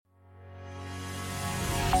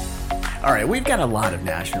All right, we've got a lot of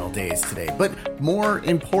national days today, but more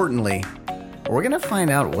importantly, we're going to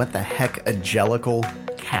find out what the heck a Jellicle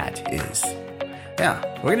cat is. Yeah,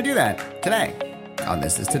 we're going to do that today on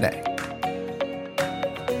This Is Today.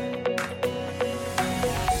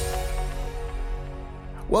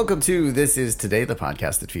 Welcome to This Is Today, the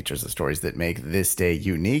podcast that features the stories that make this day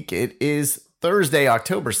unique. It is Thursday,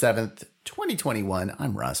 October 7th, 2021.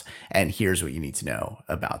 I'm Russ, and here's what you need to know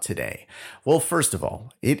about today. Well, first of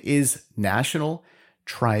all, it is National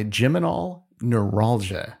Trigeminal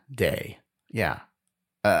Neuralgia Day. Yeah,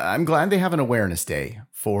 I'm glad they have an awareness day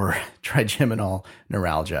for trigeminal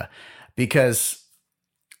neuralgia because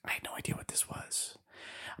I had no idea what this was,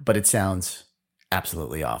 but it sounds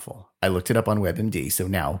absolutely awful. I looked it up on WebMD, so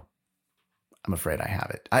now I'm afraid I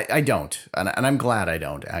have it. I don't, and I'm glad I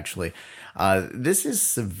don't, actually. This is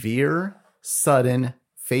severe, sudden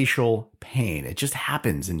facial pain. It just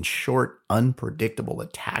happens in short, unpredictable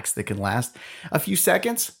attacks that can last a few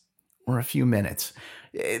seconds or a few minutes.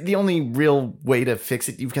 The only real way to fix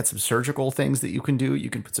it, you've got some surgical things that you can do.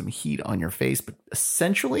 You can put some heat on your face, but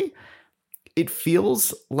essentially, it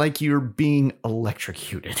feels like you're being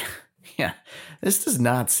electrocuted. Yeah, this does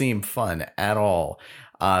not seem fun at all.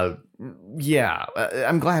 I'm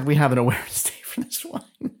glad we have an awareness day for this one.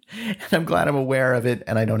 And I'm glad I'm aware of it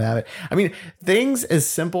and I don't have it. I mean, things as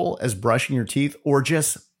simple as brushing your teeth or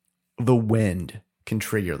just the wind can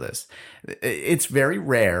trigger this. It's very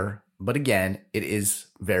rare, but again, it is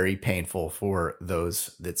very painful for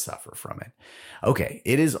those that suffer from it. Okay,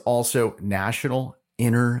 it is also National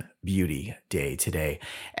Inner Beauty Day today.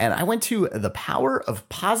 And I went to the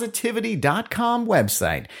powerofpositivity.com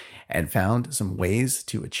website and found some ways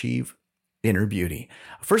to achieve inner beauty.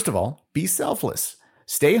 First of all, be selfless.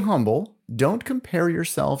 Stay humble. Don't compare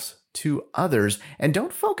yourselves to others. And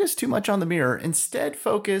don't focus too much on the mirror. Instead,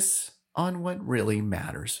 focus on what really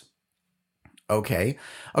matters. Okay,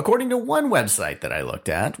 according to one website that I looked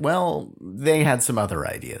at, well, they had some other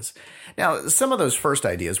ideas. Now, some of those first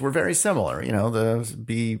ideas were very similar, the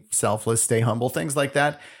be selfless, stay humble, things like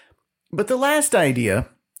that. But the last idea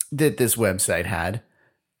that this website had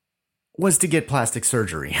was to get plastic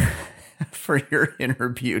surgery for your inner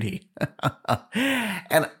beauty.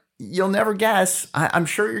 And you'll never guess, I'm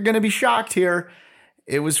sure you're going to be shocked here.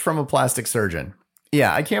 It was from a plastic surgeon.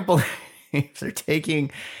 Yeah, I can't believe they're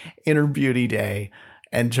taking Inner Beauty Day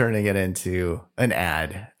and turning it into an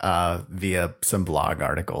ad via some blog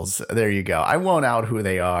articles. There you go. I won't out who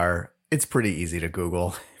they are. It's pretty easy to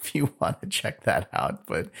Google if you want to check that out.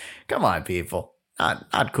 But come on, people.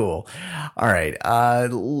 Not cool. All right.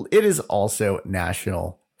 It is also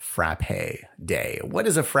National Frappe Day. What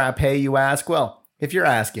is a frappe, you ask? Well, if you're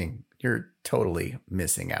asking, you're totally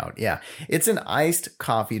missing out. Yeah, it's an iced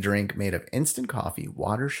coffee drink made of instant coffee,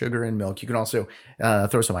 water, sugar, and milk. You can also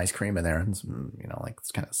throw some ice cream in there and some, like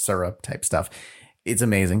this kind of syrup type stuff. It's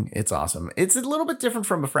amazing. It's awesome. It's a little bit different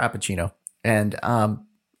from a Frappuccino. And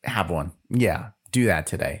have one. Yeah, do that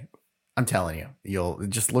today. I'm telling you, you'll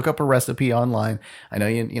just look up a recipe online. I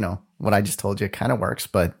know what I just told you kind of works,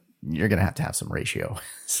 but you're going to have some ratio.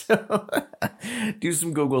 So do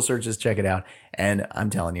some Google searches, check it out. And I'm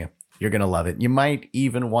telling you, you're going to love it. You might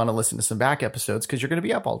even want to listen to some back episodes because you're going to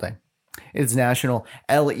be up all day. It's National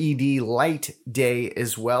LED Light Day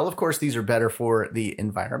as well. Of course, these are better for the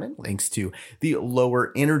environment, thanks to the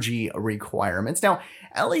lower energy requirements. Now,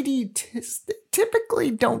 LED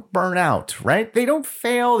typically don't burn out, right? They don't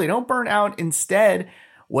fail. They don't burn out. Instead,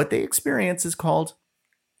 what they experience is called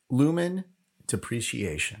lumen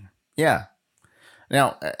depreciation. Yeah.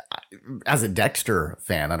 Now, as a Dexter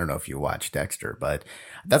fan, I don't know if you watch Dexter, but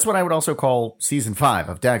that's what I would also call season 5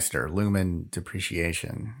 of Dexter, lumen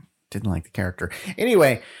depreciation. Didn't like the character.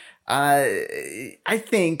 Anyway, I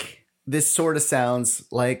think this sort of sounds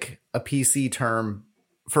like a PC term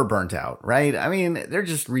for burnt out, right? I mean, they're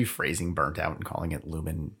just rephrasing burnt out and calling it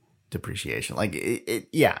lumen depreciation. Like,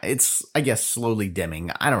 it's, I guess, slowly dimming.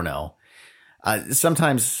 I don't know.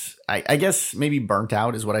 Sometimes I guess maybe burnt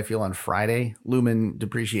out is what I feel on Friday. Lumen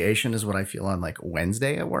depreciation is what I feel on like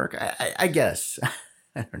Wednesday at work. I guess.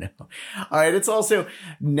 I don't know. All right. It's also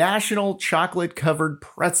National Chocolate Covered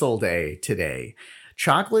Pretzel Day today.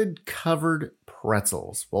 Chocolate covered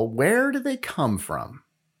pretzels. Well, where do they come from?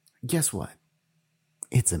 Guess what?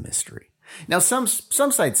 It's a mystery. Now, some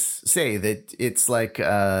sites say that it's like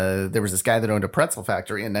there was this guy that owned a pretzel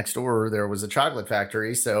factory and next door there was a chocolate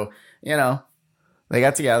factory. So, they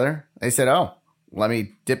got together. They said, oh, let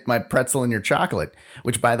me dip my pretzel in your chocolate,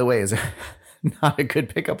 which, by the way, is not a good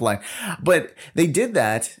pickup line. But they did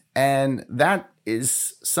that. And that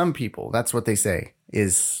is some people. That's what they say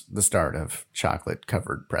is the start of chocolate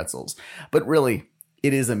covered pretzels. But really,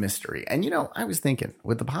 it is a mystery. And, I was thinking,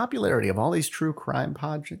 with the popularity of all these true crime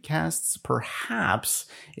podcasts, perhaps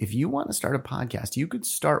if you want to start a podcast, you could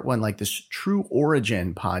start one like this True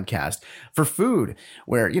Origin podcast for food,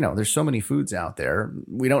 where, there's so many foods out there.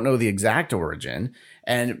 We don't know the exact origin,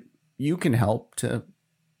 and you can help to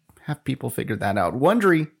have people figure that out.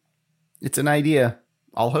 Wondery, it's an idea.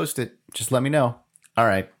 I'll host it. Just let me know. All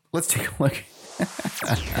right, let's take a look.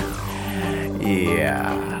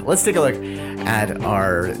 Yeah, let's take a look at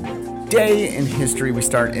our day in history. We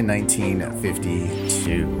start in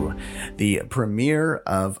 1952, the premiere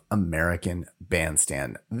of American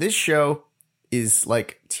Bandstand. This show is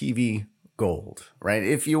like TV gold, right?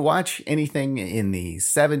 If you watch anything in the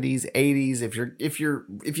 70s, 80s, if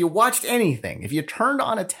you watched anything, if you turned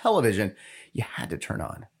on a television, you had to turn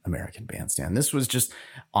on American Bandstand. This was just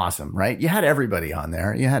awesome, right? You had everybody on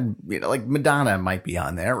there. You had, like Madonna might be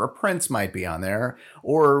on there, or Prince might be on there,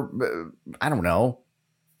 or I don't know,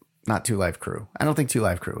 not Two Live Crew. I don't think Two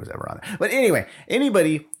Live Crew was ever on there. But anyway,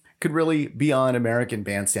 anybody could really be on American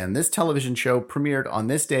Bandstand. This television show premiered on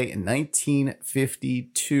this day in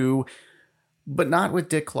 1952. But not with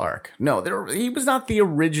Dick Clark. No, he was not the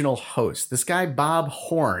original host. This guy, Bob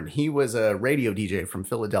Horn, he was a radio DJ from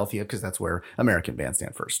Philadelphia, because that's where American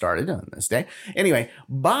Bandstand first started on this day. Anyway,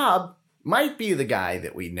 Bob might be the guy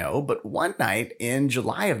that we know, but one night in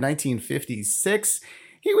July of 1956,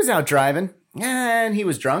 he was out driving and he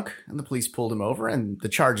was drunk, and the police pulled him over, and the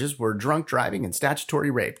charges were drunk driving and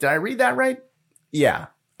statutory rape. Did I read that right? Yeah.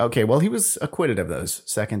 Okay, well, he was acquitted of those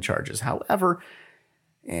second charges. However,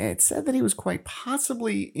 it said that he was quite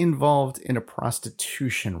possibly involved in a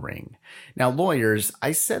prostitution ring. Now, lawyers,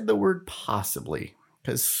 I said the word possibly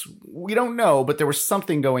because we don't know, but there was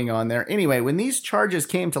something going on there. Anyway, when these charges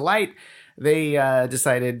came to light, they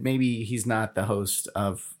decided maybe he's not the host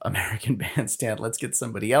of American Bandstand. Let's get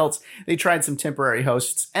somebody else. They tried some temporary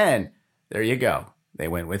hosts, and there you go. They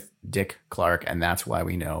went with Dick Clark, and that's why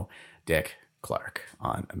we know Dick Clark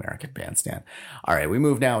on American Bandstand. All right, we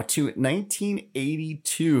move now to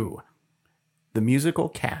 1982. The musical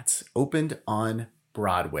Cats opened on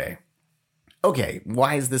Broadway. Okay,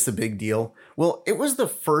 why is this a big deal? Well, it was the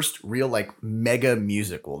first real mega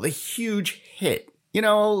musical, the huge hit.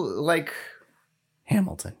 Like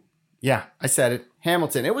Hamilton. Yeah, I said it.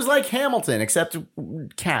 Hamilton. It was like Hamilton, except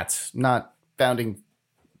cats, not founding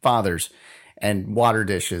fathers, and water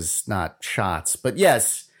dishes, not shots. But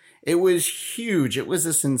yes, it was huge. It was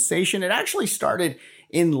a sensation. It actually started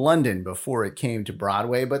in London before it came to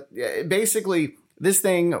Broadway. But basically, this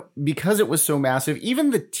thing, because it was so massive,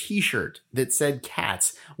 even the T-shirt that said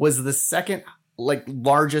Cats was the second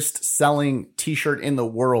largest selling T-shirt in the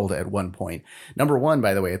world at one point. Number one,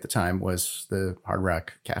 by the way, at the time was the Hard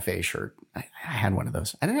Rock Cafe shirt. I had one of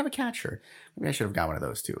those. I didn't have a cat shirt. Maybe I should have got one of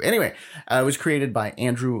those too. Anyway, it was created by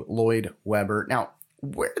Andrew Lloyd Webber. Now,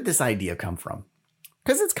 where did this idea come from?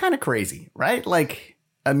 Because it's kind of crazy, right? Like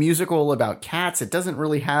a musical about cats. It doesn't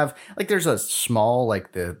really have, there's a small,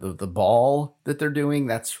 the ball that they're doing.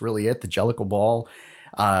 That's really it. The Jellicle ball.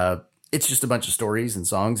 It's just a bunch of stories and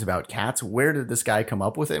songs about cats. Where did this guy come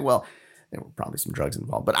up with it? Well, there were probably some drugs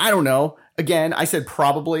involved, but I don't know. Again, I said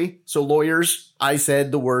probably. So lawyers, I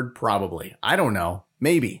said the word probably. I don't know.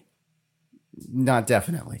 Maybe. Not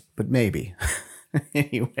definitely, but maybe.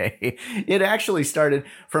 Anyway, it actually started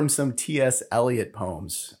from some T.S. Eliot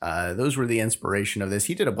poems. Those were the inspiration of this.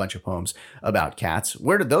 He did a bunch of poems about cats.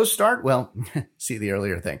 Where did those start? Well, see the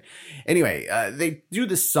earlier thing. Anyway, they do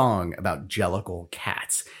this song about Jellicle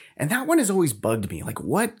cats. And that one has always bugged me.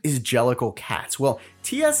 What is Jellicle cats? Well,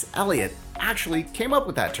 T.S. Eliot actually came up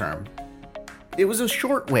with that term. It was a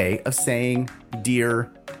short way of saying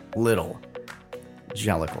dear little.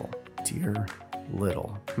 Jellicle. Dear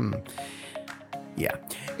little. Yeah.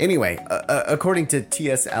 Anyway, according to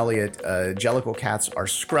T.S. Eliot, Jellicle cats are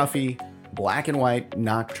scruffy, black and white,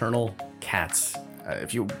 nocturnal cats.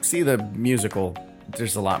 If you see the musical,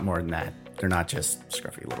 there's a lot more than that. They're not just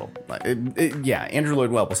scruffy little. Yeah, Andrew Lloyd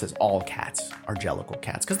Webber says all cats are Jellicle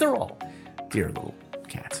cats because they're all dear little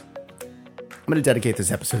cats. I'm going to dedicate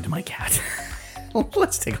this episode to my cat.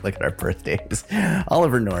 Let's take a look at our birthdays.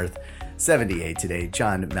 Oliver North, 78 today.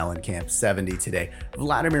 John Mellencamp, 70 today.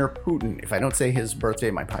 Vladimir Putin. If I don't say his birthday,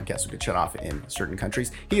 my podcast will get shut off in certain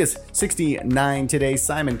countries. He is 69 today.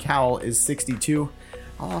 Simon Cowell is 62.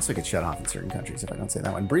 I'll also get shut off in certain countries if I don't say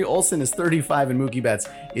that one. Brie Olson is 35 and Mookie Betts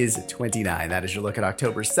is 29. That is your look at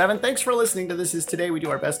October 7th. Thanks for listening to This Is Today. We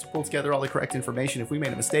do our best to pull together all the correct information. If we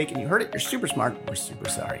made a mistake and you heard it, you're super smart. We're super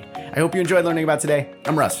sorry. I hope you enjoyed learning about today.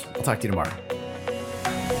 I'm Russ. I'll talk to you tomorrow.